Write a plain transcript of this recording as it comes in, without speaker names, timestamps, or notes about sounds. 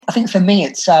I think for me,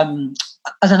 it's as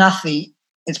an athlete,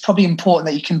 it's probably important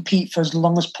that you compete for as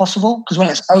long as possible, because when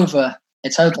it's over,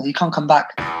 it's over. You can't come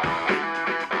back.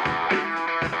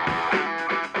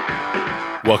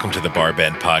 Welcome to the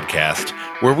Barbend Podcast,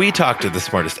 where we talk to the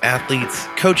smartest athletes,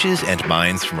 coaches, and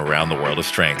minds from around the world of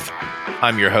strength.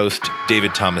 I'm your host,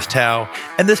 David Thomas Tao,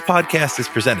 and this podcast is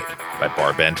presented by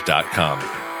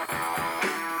Barbend.com.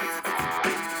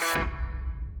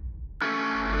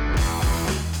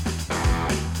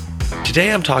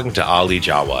 Today I'm talking to Ali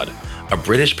Jawad, a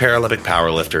British Paralympic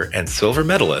powerlifter and silver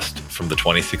medalist from the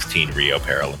 2016 Rio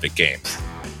Paralympic Games.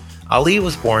 Ali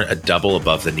was born a double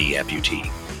above the knee amputee,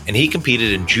 and he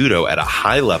competed in judo at a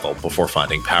high level before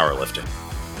finding powerlifting.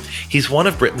 He's one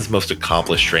of Britain's most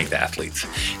accomplished strength athletes,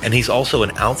 and he's also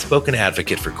an outspoken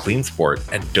advocate for clean sport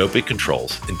and doping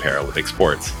controls in Paralympic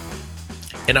sports.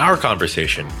 In our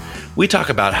conversation, we talk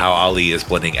about how Ali is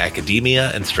blending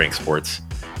academia and strength sports,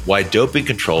 why doping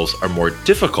controls are more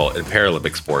difficult in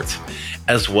Paralympic sports,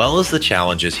 as well as the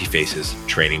challenges he faces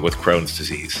training with Crohn's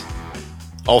disease.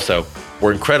 Also,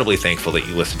 we're incredibly thankful that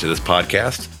you listen to this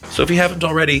podcast, so if you haven't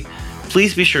already,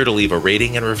 please be sure to leave a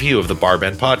rating and review of the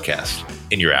Barbend Podcast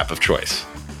in your app of choice.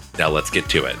 Now let's get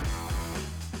to it.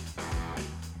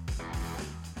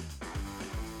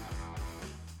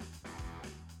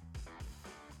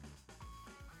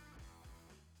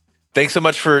 Thanks so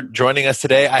much for joining us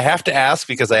today. I have to ask,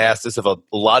 because I asked this of a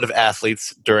lot of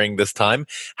athletes during this time,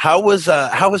 how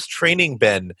has training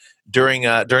been during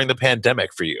the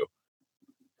pandemic for you?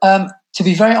 To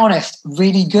be very honest,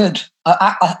 really good.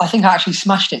 I think I actually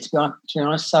smashed it, to be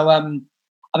honest. So I've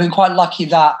been quite lucky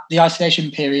that the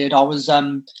isolation period, I was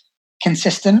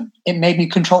consistent. It made me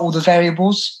control all the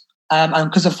variables, and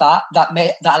because of that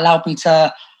allowed me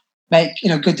to make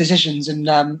good decisions, and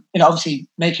obviously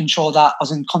making sure that I was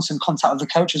in constant contact with the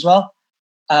coach as well.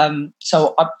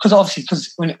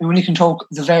 Because when you control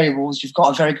the variables, you've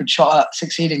got a very good shot at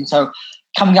succeeding. So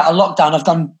coming out of lockdown,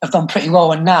 I've done pretty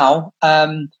well, and now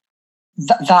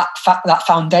that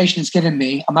foundation it's given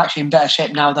me, I'm actually in better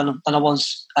shape now than I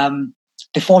was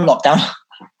before lockdown.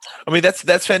 I mean,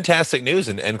 that's fantastic news,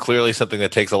 and clearly something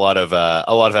that takes a lot of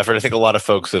effort. I think a lot of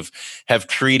folks have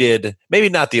treated, maybe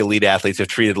not the elite athletes, have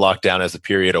treated lockdown as a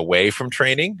period away from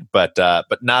training, but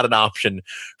not an option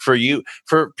for you.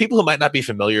 For people who might not be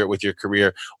familiar with your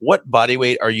career, what body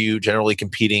weight are you generally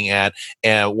competing at,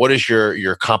 and what is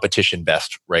your competition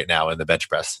best right now in the bench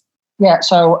press? Yeah,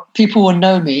 so people will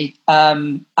know me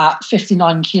at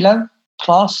 59 kilo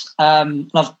class. In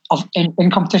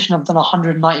competition, I've done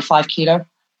 195 kilo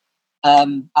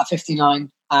at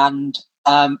 59, and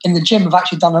in the gym, I've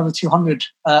actually done over 200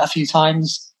 a few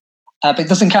times, but it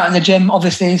doesn't count in the gym,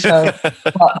 obviously. So,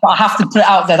 but I have to put it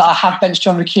out there that I have benched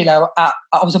 200 kilo. I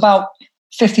was about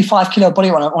 55 kilo body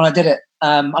when I did it,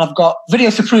 and I've got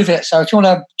videos to prove it. So if you want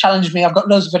to challenge me, I've got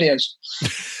loads of videos.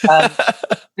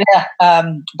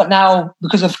 But now,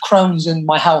 because of Crohn's and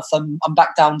my health, I'm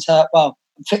back down to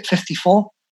 54.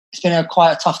 It's been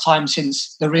quite a tough time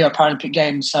since the Rio Paralympic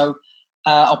Games, so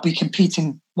I'll be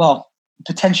competing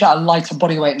potentially at a lighter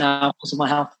body weight now because of my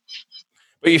health.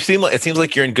 But it seems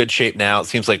like you're in good shape now. It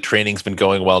seems like training's been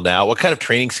going well now. What kind of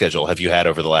training schedule have you had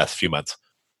over the last few months?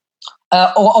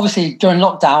 Obviously, during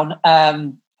lockdown,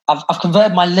 I've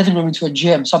converted my living room into a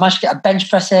gym. So I managed to get a bench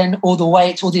press in, all the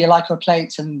weights, all the Eleiko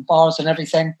plates and bars and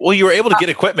everything. Well, you were able to get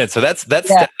equipment, so that's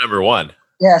step number one.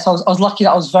 Yeah, so I was lucky that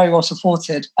I was very well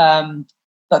supported.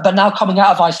 But now coming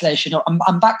out of isolation,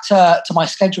 I'm back to my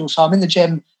schedule. So I'm in the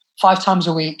gym 5 times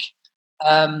a week,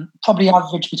 probably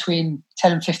average between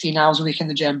 10 and 15 hours a week in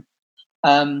the gym.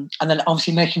 And then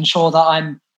obviously making sure that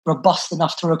I'm robust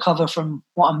enough to recover from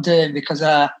what I'm doing, because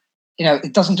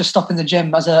it doesn't just stop in the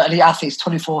gym. As an elite athlete, it's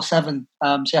 24/7.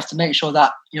 So you have to make sure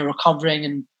that you're recovering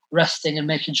and resting and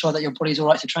making sure that your body's all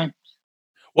right to train.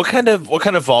 What kind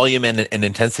of volume and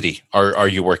intensity are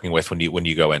you working with when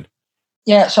you go in?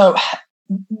 Yeah, so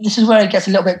this is where it gets a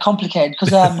little bit complicated,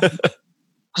 because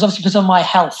obviously because of my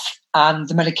health and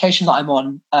the medication that I'm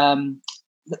on,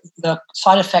 the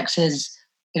side effects is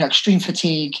extreme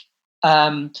fatigue,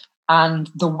 and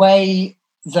the way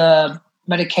the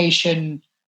medication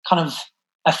kind of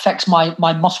affects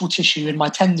my muscle tissue and my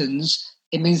tendons,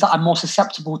 it means that I'm more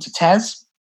susceptible to tears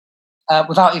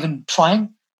without even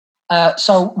trying.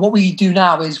 So what we do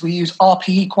now is we use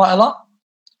RPE quite a lot.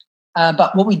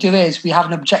 But what we do is we have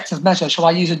an objective measure. So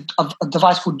I use a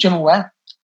device called GymAware,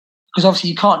 because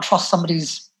obviously you can't trust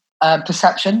somebody's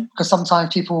perception, because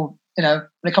sometimes people, when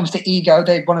it comes to ego,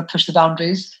 they want to push the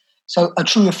boundaries. So a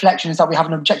true reflection is that we have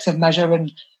an objective measure,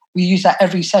 and we use that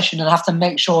every session, and I have to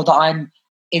make sure that I'm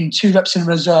in 2 reps in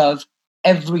reserve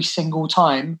every single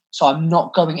time, so I'm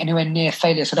not going anywhere near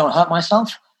failure, so I don't hurt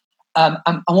myself.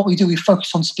 And what we do, we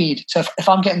focus on speed. So if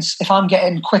I'm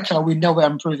getting quicker, we know we're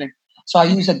improving. So I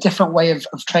use a different way of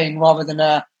training rather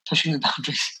than pushing the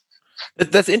boundaries.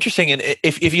 That's interesting. And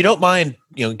if you don't mind,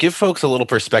 give folks a little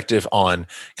perspective on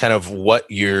kind of what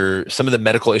some of the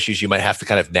medical issues you might have to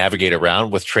kind of navigate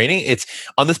around with training. It's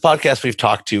on this podcast, we've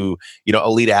talked to,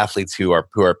 elite athletes who are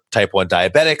type 1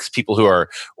 diabetics, people who are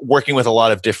working with a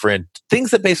lot of different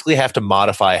things that basically have to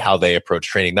modify how they approach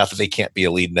training. Not that they can't be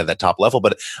elite and at that top level,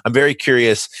 but I'm very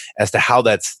curious as to how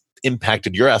that's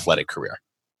impacted your athletic career.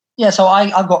 Yeah. So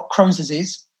I've got Crohn's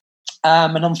disease.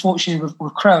 And unfortunately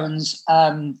with Crohn's,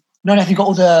 not only have you got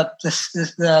all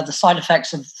the side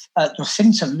effects of your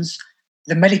symptoms,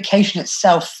 the medication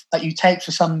itself that you take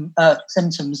for some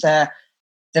symptoms, they're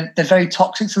very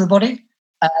toxic to the body.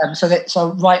 So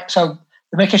the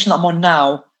medication that I'm on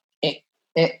now,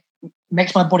 it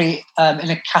makes my body in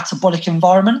a catabolic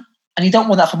environment, and you don't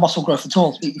want that for muscle growth at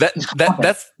all.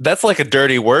 That's like a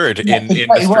dirty word in the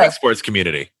strength sports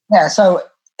community. Yeah, so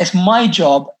it's my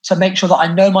job to make sure that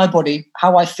I know my body,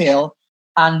 how I feel.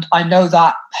 And I know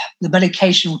that the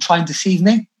medication will try and deceive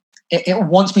me. It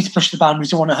wants me to push the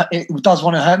boundaries. It does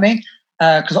want to hurt me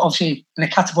because obviously in a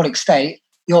catabolic state,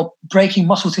 you're breaking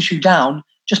muscle tissue down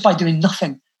just by doing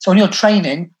nothing. So when you're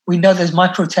training, we know there's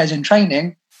micro tears in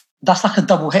training. That's like a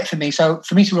double hit for me. So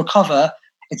for me to recover,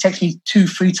 it takes me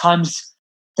 2-3 times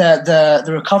the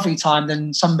recovery time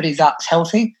than somebody that's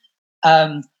healthy.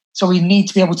 So we need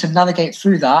to be able to navigate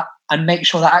through that and make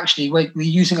sure that actually we're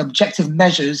using objective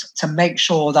measures to make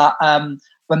sure that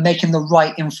we're making the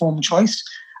right informed choice.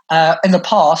 In the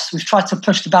past, we've tried to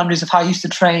push the boundaries of how I used to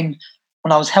train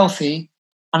when I was healthy,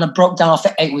 and I broke down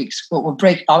after 8 weeks.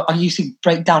 I usually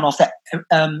break down after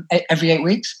every 8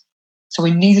 weeks. So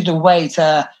we needed a way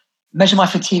to measure my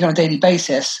fatigue on a daily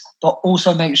basis, but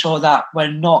also make sure that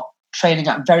we're not training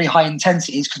at very high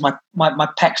intensities because my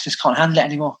pecs just can't handle it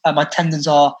anymore. My tendons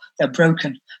they're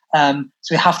broken. So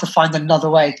we have to find another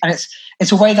way, and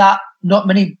it's a way that not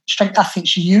many strength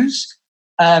athletes use,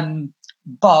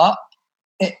 but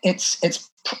it's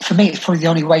for me, it's probably the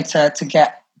only way to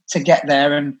get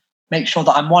there and make sure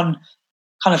that I'm one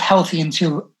kind of healthy and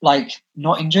two like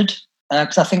not injured.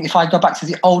 Because I think if I go back to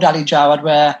the old Ali Jawad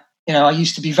where I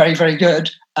used to be very very good,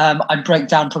 I'd break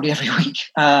down probably every week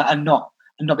and not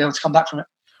be able to come back from it.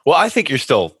 Well, I think you're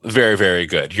still very, very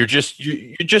good. You're just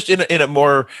in a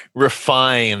more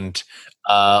refined,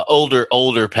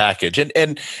 older package,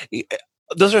 and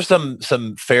those are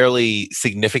some fairly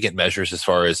significant measures as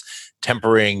far as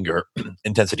tempering your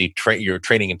intensity, your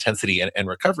training intensity and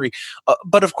recovery.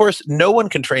 But of course, no one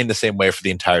can train the same way for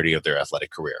the entirety of their athletic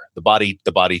career. The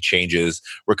body changes.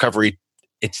 Recovery,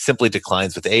 it simply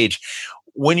declines with age.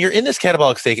 When you're in this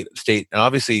catabolic state, and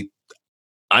obviously,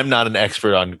 I'm not an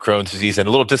expert on Crohn's disease, and a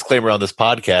little disclaimer on this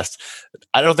podcast,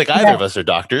 I don't think either of us are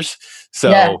doctors. So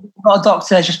yeah, I'm not a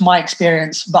doctor, it's just my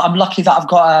experience, but I'm lucky that I've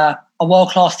got a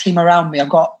world-class team around me. I've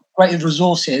got great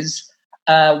resources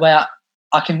where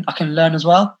I can learn as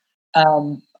well.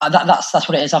 That's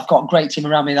what it is. I've got a great team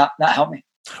around me that help me.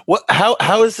 How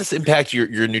does this impact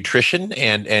your nutrition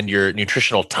and your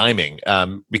nutritional timing?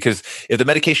 Because if the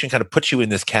medication kind of puts you in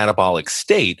this catabolic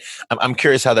state, I'm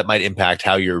curious how that might impact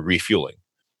how you're refueling.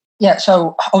 Yeah,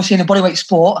 so obviously in a bodyweight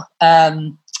sport,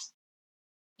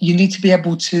 you need to be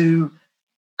able to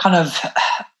kind of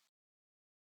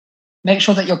make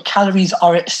sure that your calories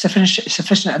are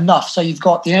sufficient enough so you've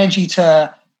got the energy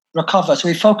to recover. So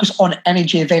we focus on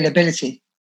energy availability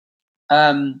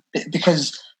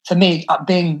because for me,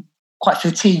 being quite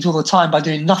fatigued all the time by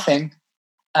doing nothing,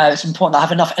 it's important that I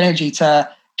have enough energy to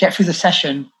get through the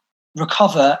session,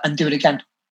 recover, and do it again.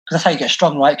 Because that's how you get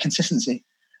strong, right? Consistency.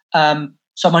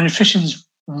 So my nutrition's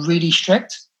really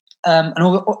strict. And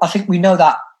I think we know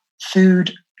that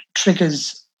food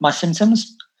triggers my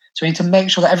symptoms. So I need to make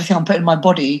sure that everything I'm putting in my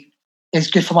body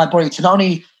is good for my body to not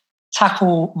only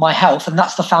tackle my health, and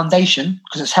that's the foundation,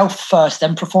 because it's health first,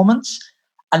 then performance.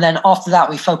 And then after that,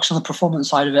 we focus on the performance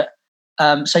side of it.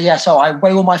 So I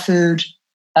weigh all my food,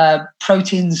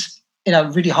 proteins,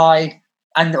 really high,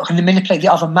 and I can manipulate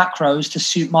the other macros to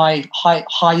suit my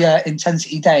higher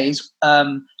intensity days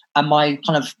and my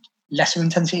kind of lesser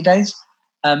intensity days.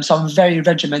 So I'm very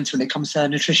regimented when it comes to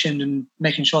nutrition and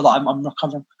making sure that I'm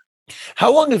recovering.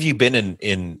 How long have you been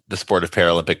in the sport of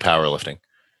Paralympic powerlifting?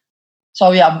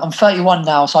 So yeah, I'm 31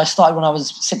 now. So I started when I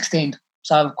was 16.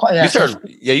 So quite.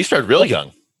 You started really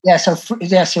young. Yeah. So 3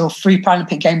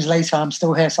 Paralympic Games later, I'm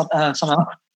still here somehow.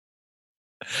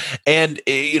 And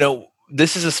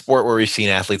this is a sport where we've seen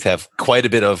athletes have quite a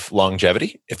bit of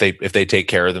longevity if they take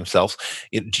care of themselves.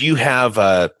 Do you have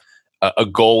a a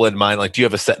goal in mind? Like, do you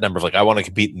have a set number of like, I want to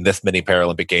compete in this many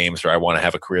Paralympic Games, or I want to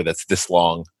have a career that's this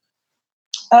long?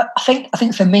 I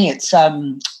think for me, it's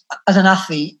as an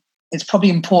athlete, it's probably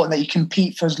important that you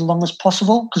compete for as long as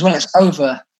possible, because when it's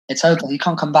over, it's over. You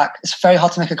can't come back. It's very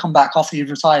hard to make a comeback after you've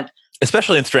retired.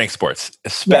 Especially in strength sports.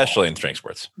 In strength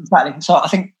sports. Exactly. So I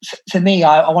think for me,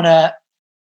 I want to,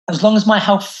 as long as my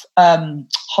health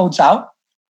holds out,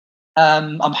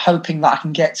 I'm hoping that I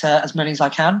can get to as many as I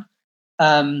can.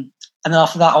 And then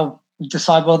after that, I'll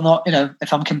decide whether or not,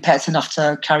 if I'm competitive enough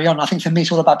to carry on. I think for me,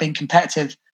 it's all about being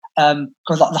competitive,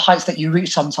 because like the heights that you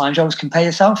reach sometimes, you always compare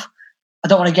yourself. I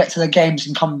don't want to get to the games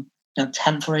and come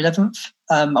 10th or 11th.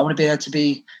 I want to be able to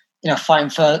be, fighting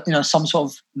for, some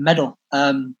sort of medal.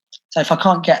 So if I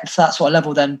can't get to that sort of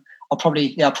level, then I'll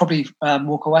probably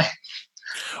walk away.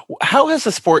 How has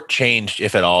the sport changed,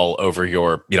 if at all, over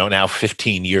your, now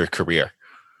 15-year career?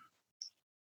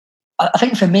 I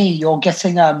think for me, you're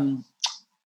getting.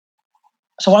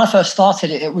 So when I first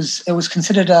started, it was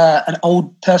considered an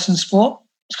old person sport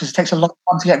because it takes a long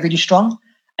time to get really strong,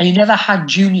 and you never had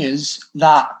juniors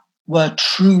that were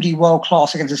truly world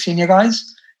class against the senior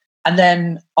guys. And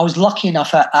then I was lucky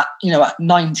enough at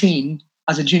 19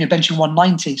 as a junior benching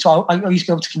 190, so I used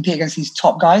to be able to compete against these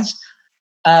top guys.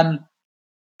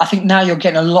 I think now you're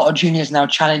getting a lot of juniors now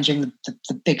challenging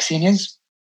the big seniors.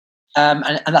 And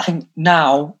I think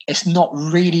now it's not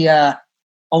really a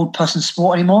old person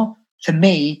sport anymore. For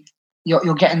me,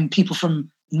 you're getting people from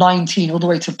 19 all the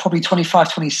way to probably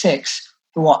 25, 26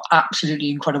 who are absolutely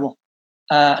incredible.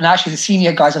 And actually the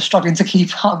senior guys are struggling to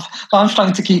keep up. I'm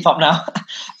struggling to keep up now.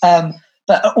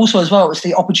 But also as well, it's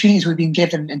the opportunities we've been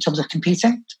given in terms of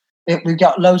competing. We've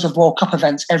got loads of World Cup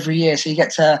events every year, so you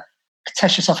get to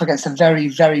test yourself against the very,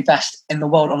 very best in the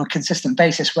world on a consistent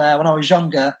basis, where when I was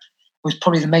younger, it was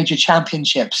probably the major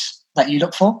championships that you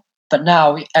look for. But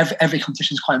now every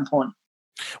competition is quite important.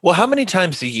 Well, how many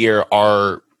times a year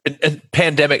are,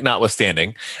 pandemic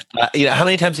notwithstanding, how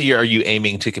many times a year are you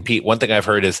aiming to compete? One thing I've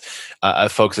heard is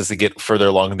folks, as they get further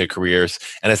along in their careers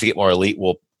and as they get more elite,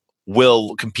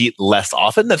 will compete less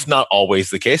often. That's not always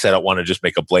the case. I don't want to just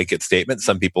make a blanket statement.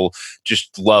 Some people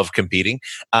just love competing.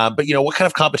 But what kind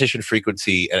of competition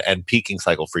frequency and peaking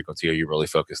cycle frequency are you really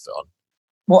focused on?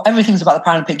 Well, everything's about the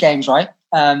Paralympic Games, right?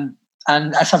 And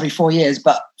that's every 4 years.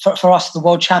 But for us, the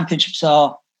World Championships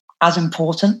are as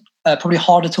important, probably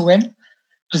harder to win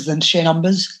because of the sheer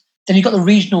numbers. Then you've got the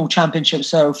regional championships.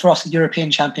 So for us, the European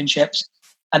Championships.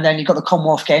 And then you've got the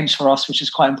Commonwealth Games for us, which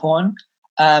is quite important.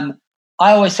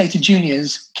 I always say to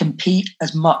juniors, compete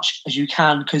as much as you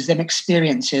can because them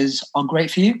experiences are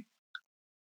great for you.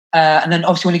 And then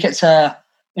obviously when you get to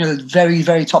the very,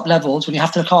 very top levels, when you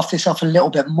have to look after yourself a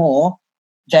little bit more,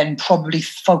 then probably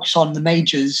focus on the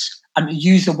majors and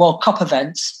use the World Cup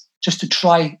events just to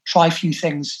try a few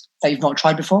things that you've not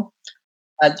tried before,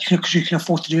 because you can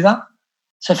afford to do that.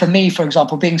 So for me, for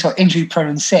example, being so injury prone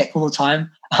and sick all the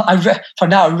time, for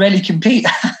now I rarely compete.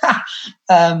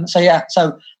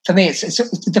 So for me,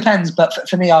 it depends. But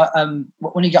for me,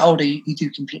 when you get older, you do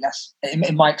compete less,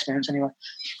 in my experience anyway.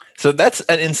 So that's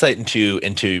an insight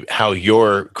into how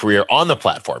your career on the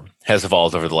platform has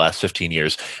evolved over the last 15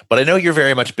 years. But I know you're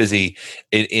very much busy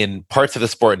in parts of the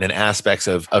sport and in aspects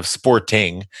of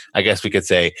sporting, I guess we could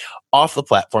say, off the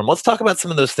platform. Let's talk about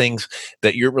some of those things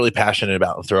that you're really passionate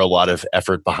about and throw a lot of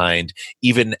effort behind,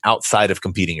 even outside of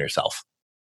competing yourself.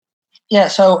 Yeah,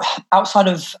 so outside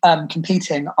of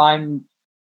competing, I'm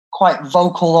quite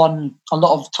vocal on a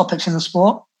lot of topics in the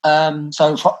sport.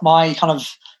 So for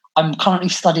I'm currently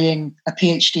studying a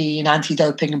PhD in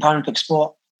anti-doping and Paralympic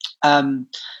sport. I've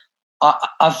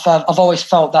always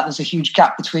felt that there's a huge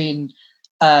gap between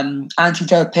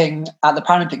anti-doping at the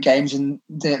Paralympic Games and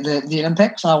the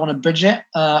Olympics, and I want to bridge it.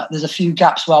 There's a few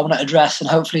gaps where I want to address and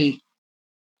hopefully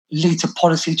lead to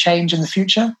policy change in the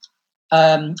future.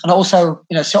 And I also,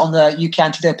 sit on the UK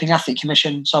Anti-Doping Athlete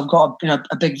Commission, so I've got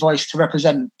a big voice to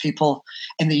represent people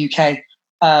in the UK.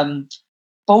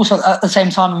 But also at the same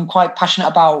time, I'm quite passionate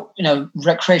about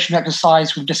recreational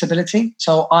exercise with disability.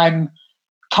 So I'm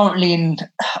currently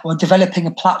developing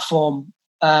a platform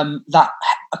that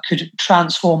could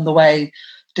transform the way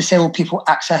disabled people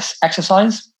access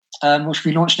exercise, which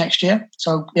we launch next year.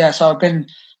 So I've been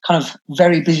kind of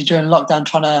very busy during lockdown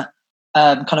trying to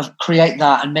kind of create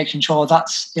that and making sure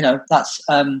that's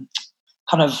kind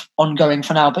of ongoing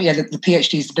for now. But yeah, the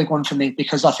PhD is the big one for me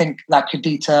because I think that could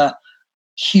lead to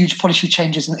huge policy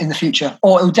changes in the future,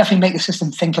 or it will definitely make the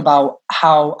system think about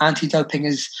how anti-doping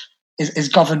is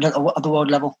governed at the world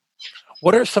level.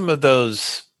 What are some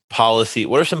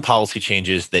policy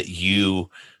changes that you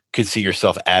could see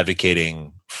yourself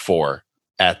advocating for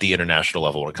at the international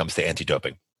level when it comes to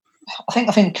anti-doping?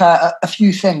 I think a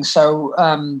few things. So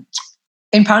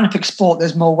in Paralympic sport,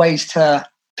 there's more ways to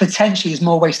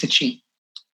cheat.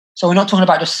 So we're not talking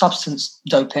about just substance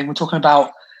doping. We're talking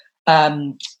about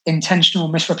intentional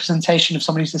misrepresentation of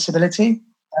somebody's disability.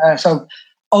 So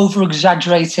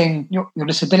over-exaggerating your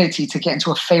disability to get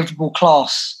into a favourable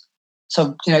class.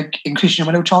 So, increasing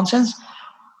your medal chances.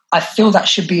 I feel that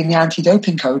should be in the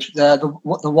anti-doping code, the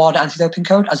WADA anti-doping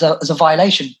code, as a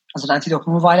violation, as an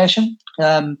anti-doping violation.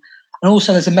 And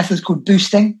also there's a method called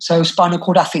boosting. So spinal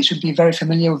cord athletes should be very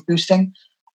familiar with boosting.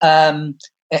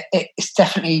 It's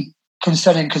definitely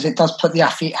concerning because it does put the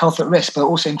athlete health at risk, but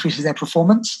also increases their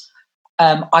performance.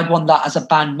 I'd want that as a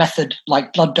banned method,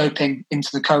 like blood doping, into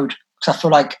the code, because I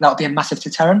feel like that would be a massive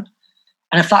deterrent.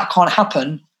 And if that can't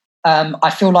happen, I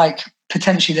feel like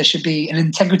potentially there should be an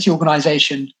integrity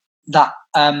organisation that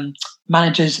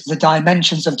manages the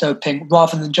dimensions of doping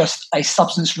rather than just a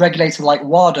substance regulator like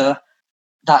WADA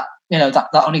that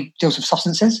only deals with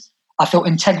substances. I feel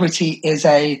integrity is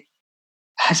a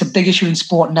big issue in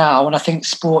sport now, and I think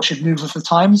sport should move with the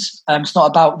times. It's not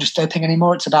about just doping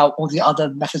anymore; it's about all the other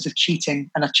methods of cheating,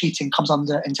 and that cheating comes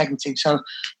under integrity. So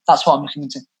that's what I'm looking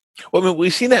into. Well, I mean,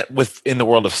 we've seen that in the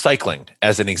world of cycling,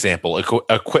 as an example,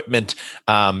 equipment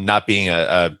not being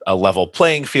a level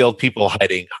playing field, people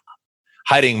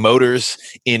hiding motors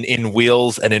in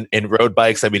wheels and in road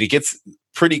bikes. I mean, it gets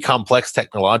pretty complex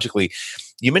technologically.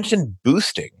 You mentioned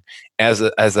boosting as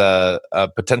a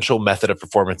potential method of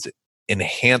performance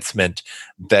enhancement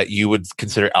that you would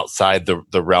consider outside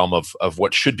the realm of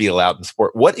what should be allowed in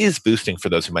sport. What is boosting for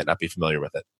those who might not be familiar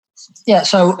with it? Yeah,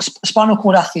 so spinal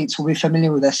cord athletes will be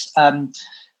familiar with this.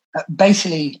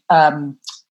 Basically,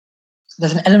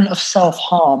 there's an element of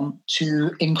self-harm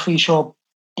to increase your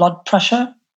blood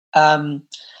pressure, and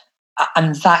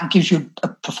that gives you a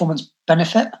performance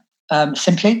benefit,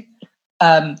 simply.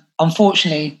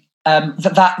 Unfortunately,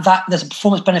 that there's a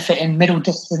performance benefit in middle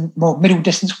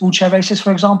distance wheelchair races,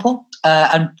 for example,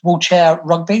 and wheelchair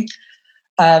rugby.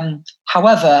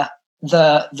 However,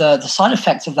 the side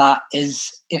effect of that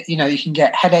is, you can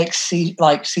get headaches,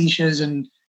 like seizures, and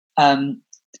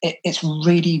it's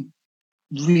really,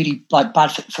 really like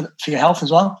bad for your health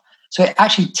as well. So it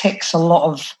actually ticks a lot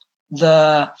of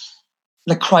the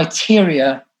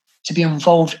criteria to be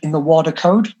involved in the WADA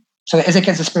code. So it is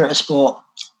against the spirit of sport.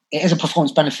 It is a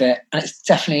performance benefit, and it's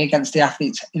definitely against the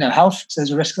athlete's health. So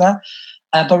there's a risk there.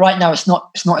 But right now, it's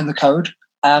not in the code.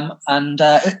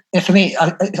 For me,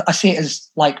 I see it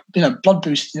as like blood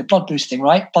boosting,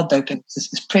 right? Blood doping.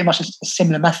 It's pretty much a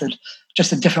similar method,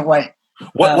 just a different way.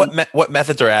 What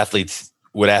methods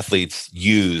would athletes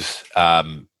use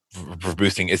for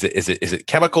boosting? Is it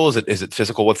chemical? Is it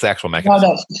physical? What's the actual mechanism?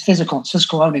 No, it's physical. It's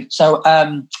physical only. So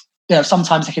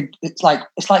sometimes it's like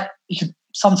you could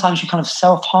sometimes you kind of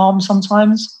self harm.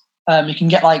 Sometimes you can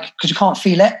get because you can't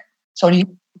feel it. So you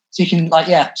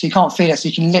can't feel it. So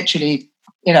you can literally.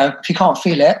 If you can't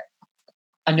feel it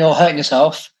and you're hurting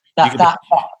yourself,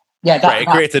 it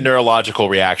creates a neurological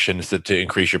reaction to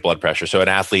increase your blood pressure. So an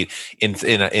athlete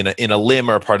in a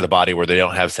limb or a part of the body where they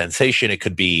don't have sensation, it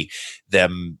could be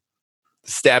them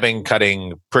stabbing,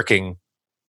 cutting, pricking.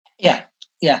 Yeah.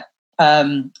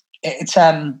 It's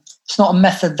not a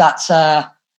method that's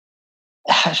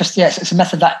it's a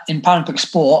method that in Paralympic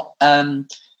sport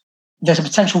there's a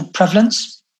potential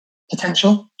prevalence.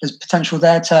 There's potential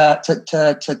there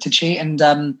to cheat, and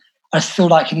I feel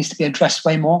like it needs to be addressed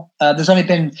way more. There's only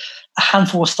been a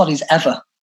handful of studies ever,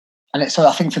 and so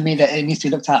I think for me that it needs to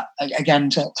be looked at again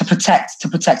to protect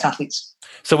athletes.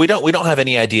 So we don't have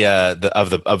any idea of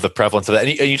the prevalence of that.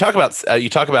 And you talk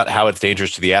about how it's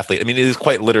dangerous to the athlete. I mean, it is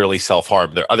quite literally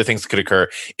self-harm. There are other things that could occur.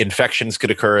 Infections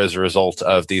could occur as a result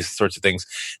of these sorts of things.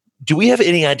 Do we have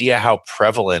any idea how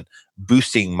prevalent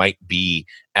boosting might be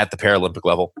at the Paralympic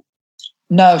level?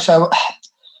 No, so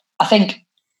I think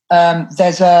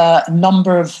there's a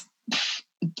number of,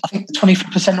 I think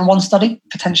 23% in one study,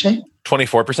 potentially.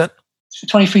 24%?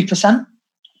 23%.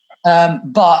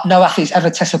 But no athletes ever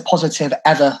tested positive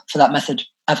ever for that method,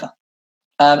 ever.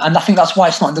 And I think that's why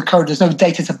it's not in the code. There's no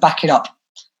data to back it up.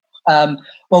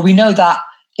 Well, we know that,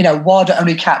 WADA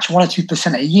only catch 1 or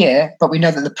 2% a year, but we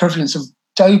know that the prevalence of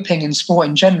doping in sport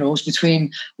in general is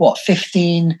between,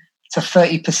 15 to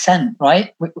 30%,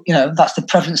 right? That's the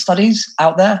prevalent studies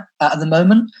out there at the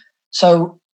moment.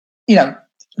 So,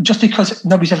 just because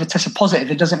nobody's ever tested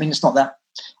positive, it doesn't mean it's not there.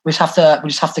 We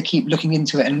just have to keep looking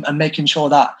into it and making sure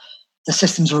that the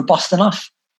system's robust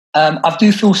enough. I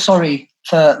do feel sorry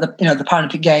for the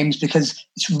Paralympic Games because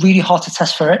it's really hard to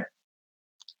test for it,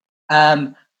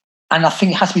 and I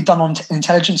think it has to be done on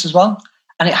intelligence as well.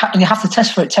 and you have to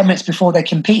test for it 10 minutes before they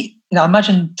compete.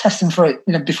 Imagine testing for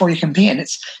it, before you compete, and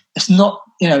it's not,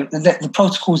 the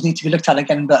protocols need to be looked at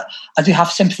again. But I do have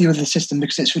sympathy with the system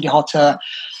because it's really hard to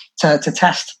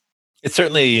test. It's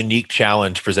certainly a unique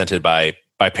challenge presented by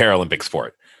Paralympic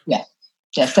sport. Yeah,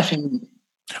 it's definitely.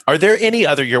 Are there any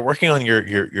other? You're working on your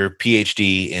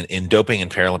PhD in doping and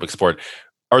Paralympic sport.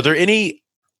 Are there any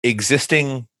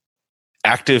existing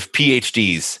active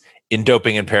PhDs in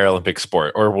doping and Paralympic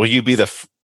sport, or will you be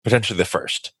potentially the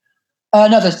first?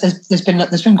 No,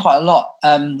 there's been quite a lot.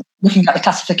 Looking at the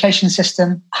classification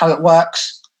system, how it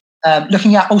works,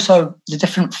 looking at also the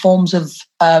different forms of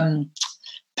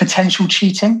potential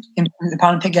cheating in the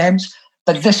Paralympic Games.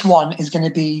 But this one is going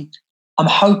to be, I'm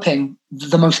hoping,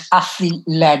 the most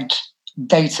athlete-led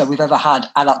data we've ever had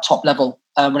at that top level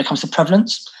when it comes to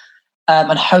prevalence.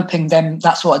 And hoping then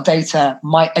that sort of data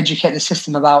might educate the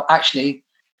system about, actually,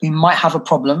 we might have a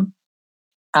problem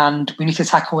and we need to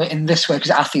tackle it in this way because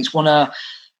athletes want to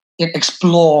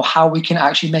explore how we can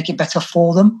actually make it better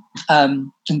for them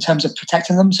in terms of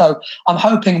protecting them. So I'm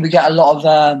hoping we get a lot of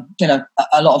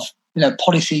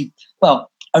policy, a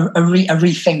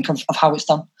rethink of how it's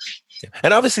done.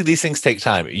 And obviously these things take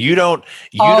time. You don't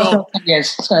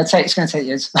years. It's going to take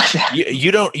years.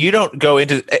 you don't go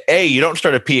into you don't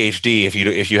start a PhD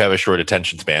if you have a short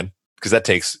attention span, because that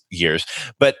takes years.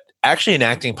 But actually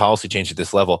enacting policy change at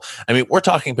this level, I mean, we're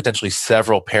talking potentially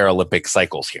several Paralympic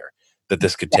cycles here that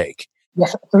this could take.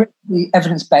 Yes, for it to be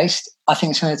evidence-based, I think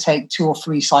it's going to take 2 or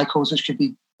 3 cycles, which could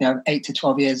be 8 to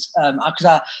 12 years.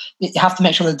 Because you have to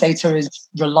make sure the data is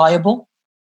reliable,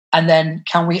 and then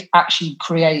can we actually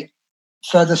create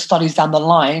further studies down the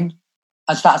line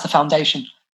as that as a foundation?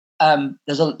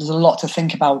 There's a lot to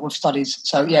think about with studies.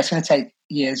 So yeah, it's going to take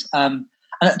years. And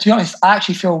to be honest, I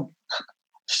actually feel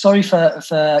sorry for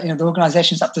the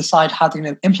organizations that decide how they're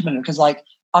going to implement it, because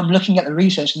I'm looking at the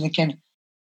research and thinking,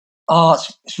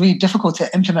 it's really difficult to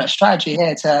implement a strategy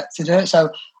here to do it. So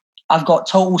I've got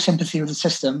total sympathy with the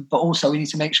system, but also we need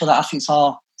to make sure that athletes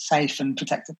are safe and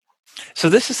protected. So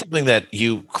this is something that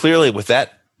you clearly, with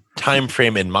that time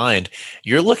frame in mind,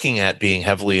 you're looking at being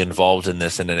heavily involved in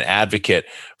this and an advocate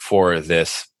for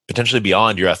this potentially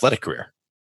beyond your athletic career.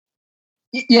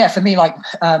 Yeah, for me,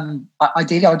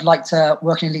 ideally, I would like to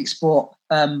work in elite sport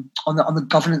on the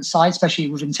governance side, especially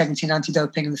with integrity and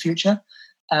anti-doping in the future.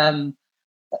 For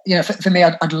me,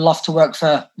 I'd love to work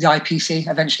for the IPC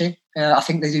eventually. I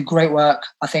think they do great work.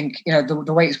 I think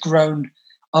the way it's grown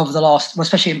over the last,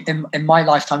 especially in my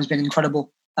lifetime, has been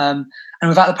incredible. And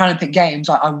without the Paralympic Games,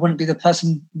 I wouldn't be the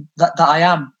person that I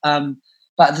am.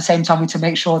 But at the same time, we need to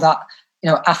make sure that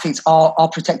athletes are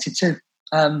protected too.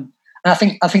 And I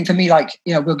think for me,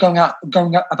 we're going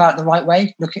about it the right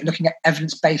way, looking at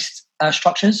evidence-based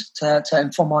structures to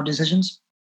inform our decisions.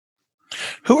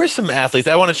 Who are some athletes?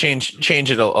 I want to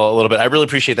change it a little bit. I really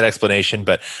appreciate that explanation,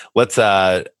 but let's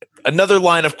another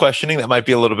line of questioning that might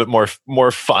be a little bit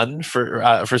more fun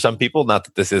for some people. Not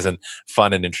that this isn't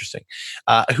fun and interesting.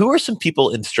 Who are some people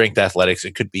in strength athletics?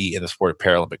 It could be in the sport of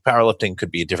Paralympic powerlifting,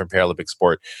 could be a different Paralympic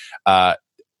sport,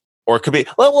 or it could be.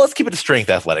 Well, let's keep it to strength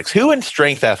athletics. Who in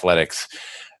strength athletics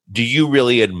do you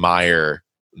really admire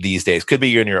these days? Could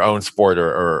be in your own sport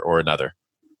or another.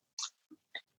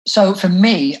 So for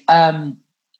me,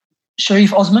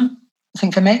 Sharif Osman, I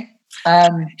think for me.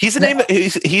 He's a name.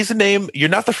 He's a name. You're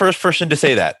not the first person to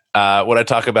say that when I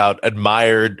talk about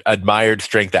admired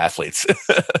strength athletes.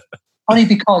 Only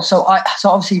because so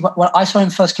obviously when I saw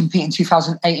him first compete in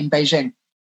 2008 in Beijing,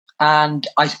 and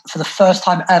for the first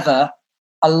time ever,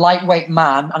 a lightweight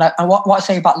man, and what I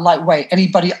say about lightweight,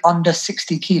 anybody under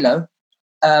 60 kilo,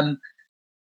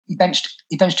 he benched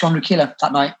 200 kilo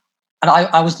that night. And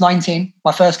I was 19,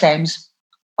 my first games.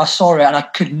 I saw it and I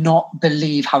could not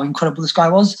believe how incredible this guy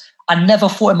was. I never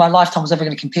thought in my lifetime I was ever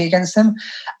going to compete against him.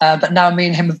 But now me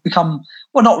and him have become,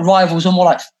 well, not rivals, or more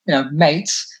like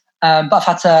mates. But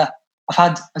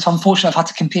it's unfortunate I've had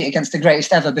to compete against the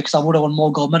greatest ever because I would have won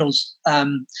more gold medals.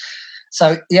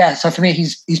 So for me,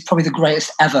 he's probably the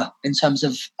greatest ever in terms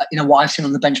of what I've seen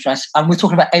on the bench press. And we're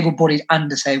talking about able-bodied and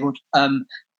disabled. I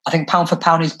think pound for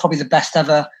pound, he's probably the best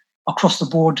ever across the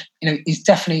board. He's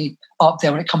definitely up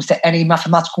there when it comes to any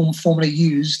mathematical formula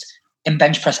used in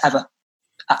bench press ever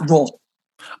at Raw.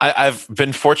 I've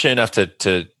been fortunate enough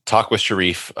to talk with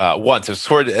Sharif once. It was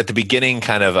sort of at the beginning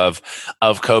kind of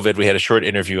COVID. We had a short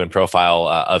interview and profile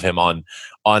of him on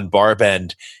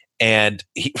Barbend. And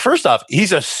first off,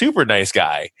 he's a super nice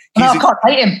guy. I can't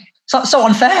hate him. So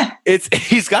unfair.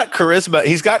 He's got charisma.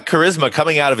 He's got charisma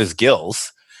coming out of his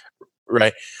gills,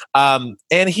 right?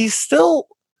 And he's still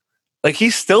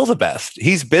the best.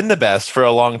 He's been the best for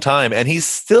a long time, and he's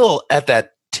still at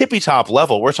that tippy top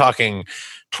level. We're talking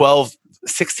 12,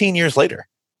 16 years later.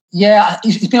 Yeah,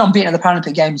 he's been unbeaten at the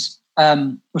Paralympic Games,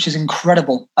 which is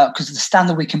incredible because the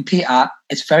standard we compete at,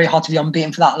 it's very hard to be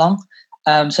unbeaten for that long.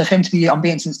 So for him to be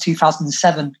unbeaten since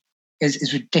 2007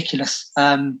 is ridiculous.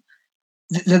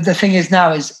 The thing is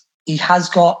now is he has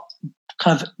got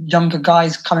kind of younger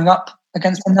guys coming up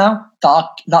against him now that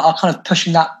are kind of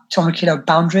pushing that 200 kilo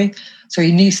boundary. So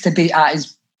he needs to be at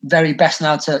his very best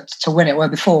now to win it, where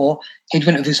before he'd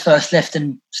win it with his first lift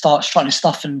and start strutting his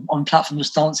stuff and on platform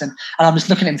just dancing. And I'm just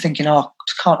looking at him thinking, I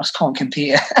just can't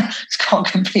compete. Just can't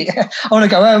compete. I want to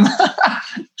go home.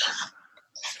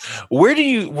 Where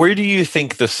do you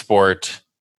think the sport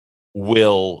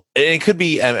will, and it could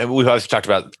be, and we've obviously talked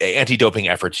about anti-doping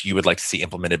efforts you would like to see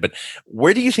implemented, but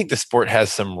where do you think the sport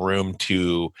has some room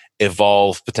to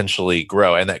evolve, potentially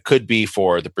grow? And that could be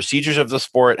for the procedures of the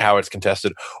sport, how it's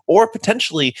contested, or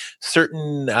potentially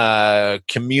certain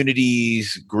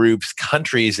communities, groups,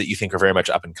 countries that you think are very much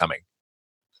up and coming.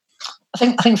 I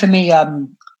think for me,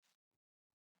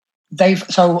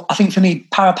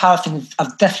 powerlifting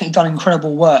have definitely done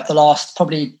incredible work the last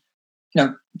probably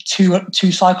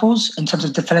two cycles in terms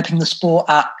of developing the sport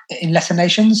in lesser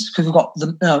nations, because we've got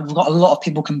a lot of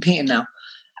people competing now.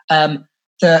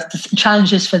 The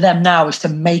challenges for them now is to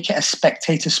make it a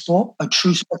spectator sport, a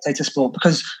true spectator sport,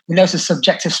 because we know it's a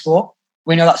subjective sport.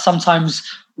 We know that sometimes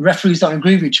referees don't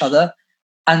agree with each other,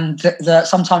 and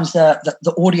sometimes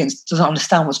the audience doesn't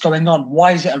understand what's going on.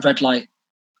 Why is it a red light?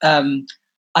 I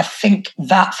think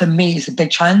that for me is a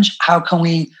big challenge. How can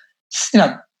we,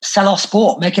 sell our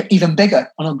sport, make it even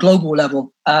bigger on a global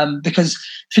level? Because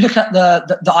if you look at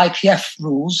the IPF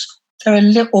rules, they're a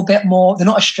little bit more. They're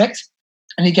not as strict,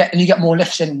 and you get more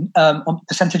lifts in on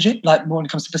percentage, like more when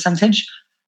it comes to percentage.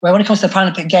 Where when it comes to the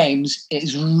Paralympic Games, it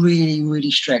is really, really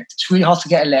strict. It's really hard to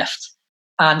get a lift,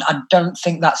 and I don't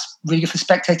think that's really good for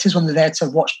spectators when they're there to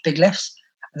watch big lifts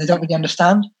and they don't really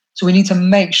understand. So we need to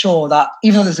make sure that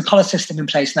even though there's a colour system in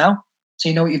place now, so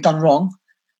you know what you've done wrong,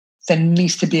 there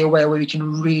needs to be a way where we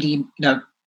can really,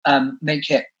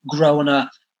 make it grow on a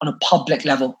public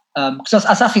level. Because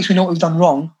as athletes, we know what we've done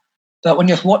wrong, but when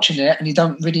you're watching it and you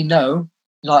don't really know,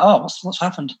 you're like, oh, what's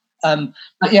happened?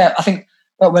 But yeah, I think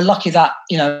we're lucky that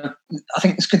I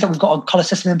think it's good that we've got a colour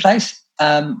system in place.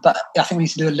 But I think we need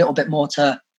to do a little bit more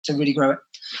to really grow it.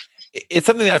 It's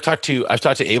something that I've talked to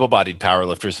able-bodied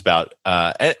powerlifters about.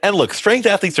 And look, strength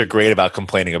athletes are great about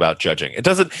complaining about judging. It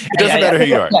doesn't matter who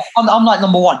you are. Yeah, I'm like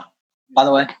number one, by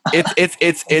the way.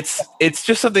 It's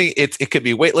just something. It could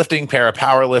be weightlifting,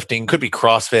 powerlifting, could be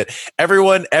CrossFit.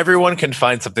 Everyone can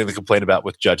find something to complain about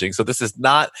with judging. So this is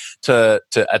not to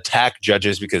attack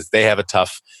judges, because they have a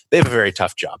very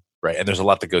tough job, right? And there's a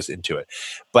lot that goes into it.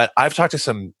 But I've talked to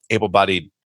some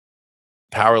able-bodied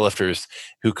powerlifters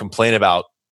who complain about,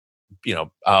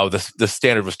 the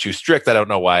standard was too strict. I don't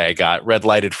know why I got red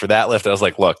lighted for that lift. I was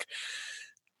like, look,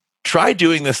 try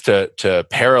doing this to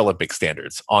Paralympic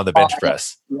standards on the bench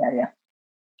press. Yeah.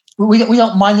 We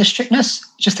don't mind the strictness,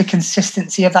 just the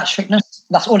consistency of that strictness.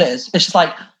 That's all it is. It's just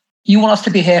like, you want us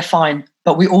to be here, fine,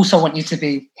 but we also want you to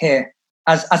be here.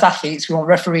 As athletes, we want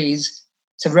referees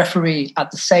to referee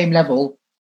at the same level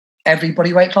every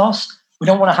bodyweight class. We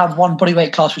don't want to have one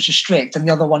bodyweight class which is strict and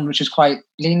the other one which is quite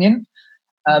lenient.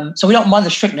 So we don't mind the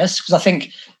strictness, because I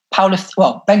think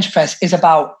bench press is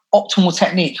about optimal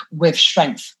technique with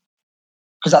strength,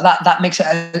 because that makes it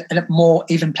a more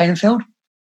even playing field,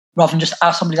 rather than just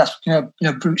have somebody that's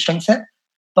brute strength it.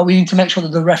 But we need to make sure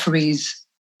that the referees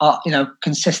are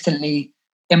consistently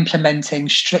implementing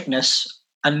strictness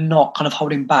and not kind of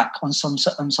holding back on some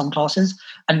classes.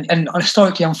 And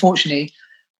historically, unfortunately,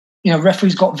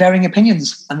 referees got varying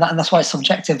opinions, and that's why it's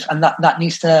subjective, and that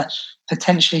needs to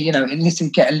potentially, it needs to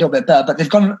get a little bit better. But they've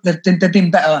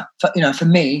been better for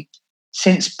me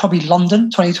since probably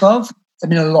London 2012. They've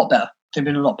been a lot better.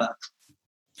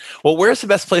 Well, where's the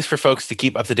best place for folks to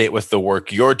keep up to date with the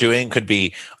work you're doing? Could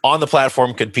be on the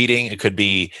platform competing. It could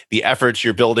be the efforts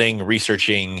you're building,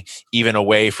 researching, even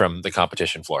away from the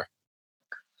competition floor.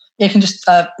 You can just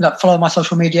follow my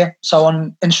social media. So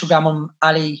on Instagram, I'm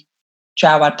Ali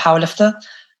Jawad Powerlifter,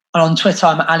 and on Twitter,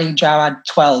 I'm Ali Jawad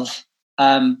 12.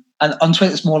 And on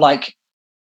Twitter, it's more like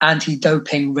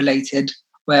anti-doping related,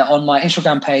 where on my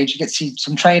Instagram page, you get to see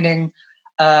some training,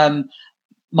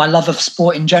 my love of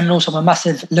sport in general. So I'm a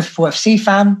massive Liverpool FC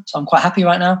fan, so I'm quite happy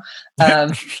right now.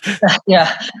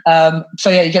 Yeah. So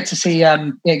yeah, you get to see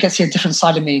a different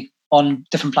side of me on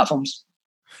different platforms.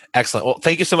 Excellent. Well,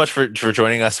 thank you so much for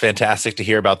joining us. Fantastic to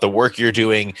hear about the work you're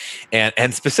doing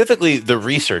and specifically the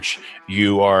research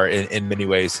you are in many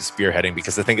ways spearheading,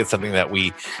 because I think it's something that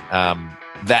we,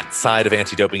 that side of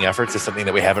anti-doping efforts is something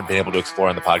that we haven't been able to explore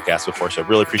on the podcast before. So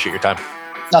really appreciate your time.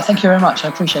 No, thank you very much. I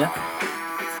appreciate it.